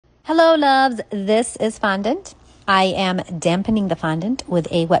Hello, loves. This is fondant. I am dampening the fondant with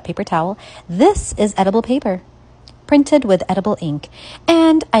a wet paper towel. This is edible paper, printed with edible ink.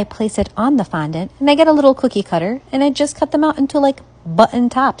 And I place it on the fondant, and I get a little cookie cutter, and I just cut them out into like button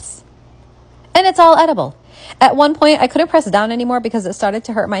tops. And it's all edible. At one point, I couldn't press down anymore because it started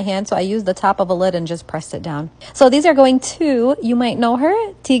to hurt my hand, so I used the top of a lid and just pressed it down. So these are going to, you might know her,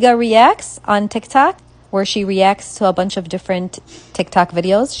 Tiga Reacts on TikTok, where she reacts to a bunch of different TikTok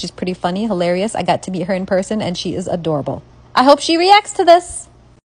videos. She's pretty funny, hilarious. I got to meet her in person, and she is adorable. I hope she reacts to this.